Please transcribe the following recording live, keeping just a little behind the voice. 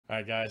All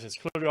right, guys, it's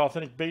Clearly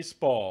Authentic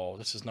Baseball.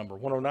 This is number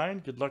 109.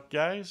 Good luck,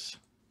 guys.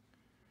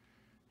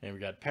 And we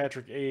got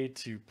Patrick A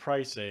to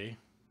Price A.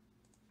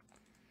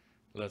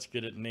 Let's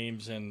get it.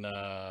 Names and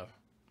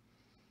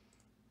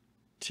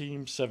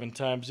teams 7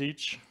 times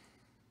each.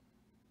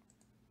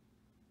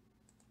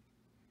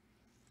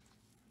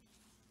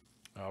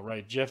 All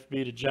right, Jeff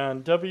B to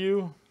John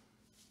W.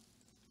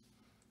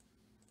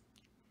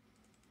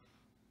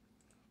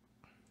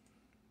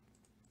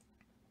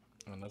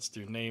 And let's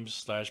do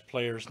names /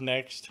 players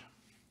next.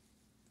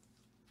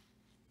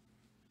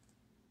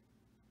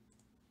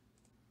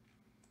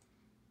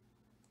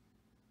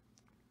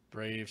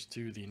 Braves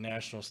to the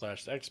National /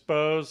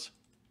 Expos.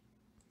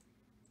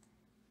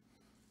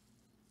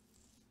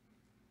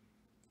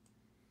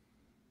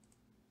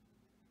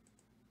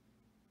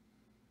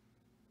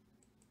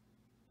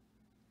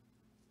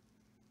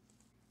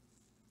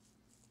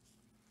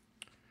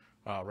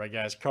 All right,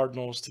 guys,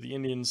 Cardinals to the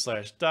Indians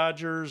 /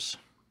 Dodgers.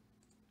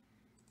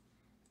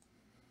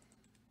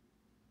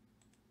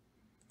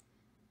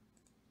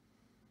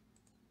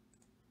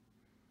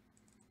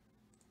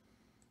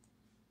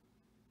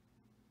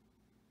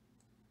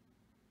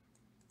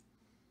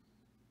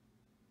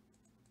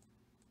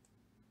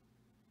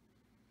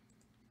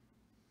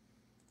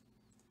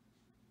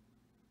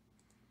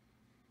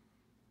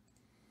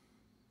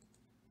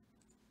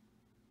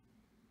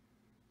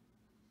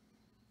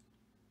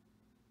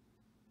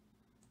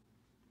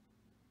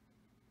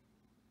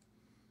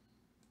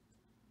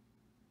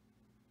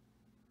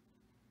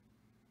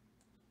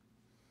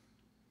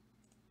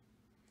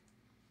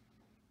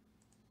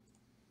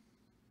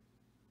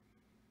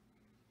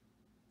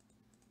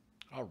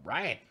 All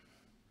right.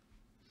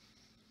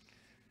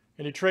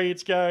 Any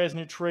trades, guys?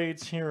 Any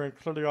trades here in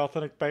Clearly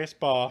Authentic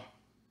Baseball?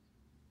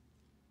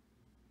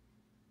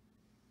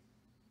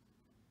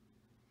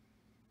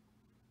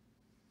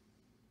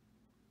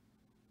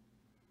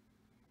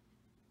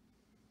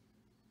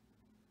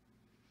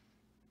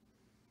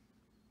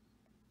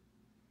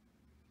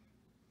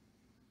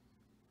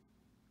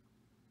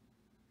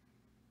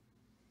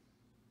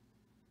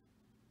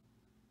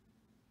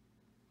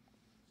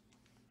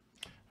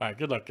 All right,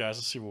 good luck, guys.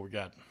 Let's see what we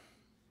got.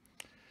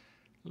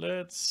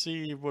 Let's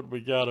see what we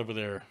got over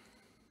there.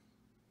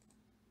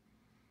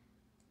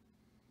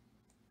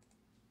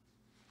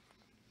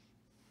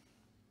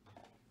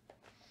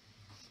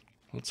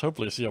 Let's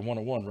hopefully see a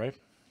 101, right?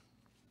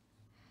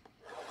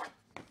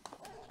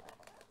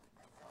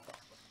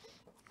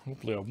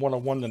 Hopefully a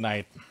 101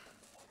 tonight.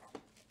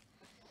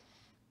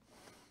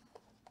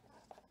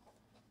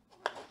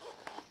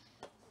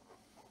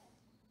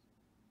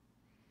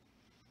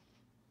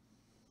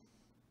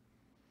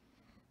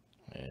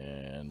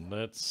 And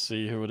let's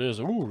see who it is.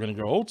 Ooh, we're going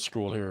to go old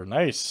school here.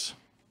 Nice.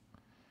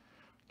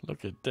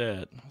 Look at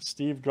that.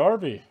 Steve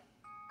Garvey.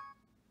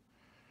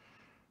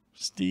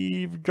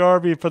 Steve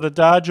Garvey for the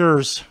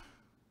Dodgers.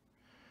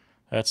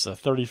 That's the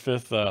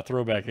 35th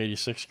throwback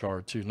 86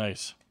 card, too.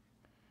 Nice.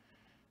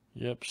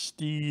 Yep,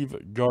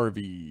 Steve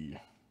Garvey.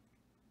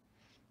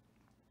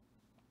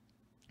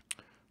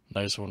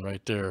 Nice one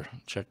right there.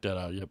 Check that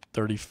out. Yep,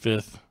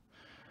 35th.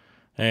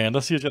 And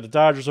let's see who's got the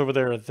Dodgers over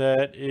there.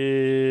 That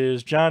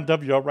is John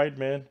W. All right,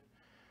 man.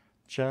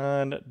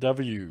 John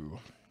W.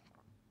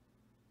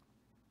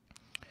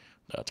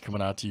 That's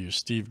coming out to you.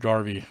 Steve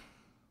Garvey.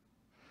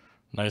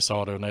 Nice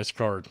auto. Nice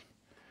card.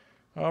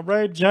 All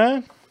right,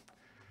 John.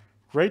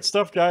 Great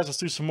stuff, guys. Let's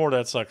do some more.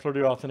 That's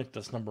Clearly Authentic.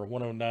 That's number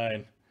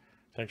 109.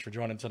 Thanks for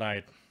joining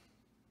tonight.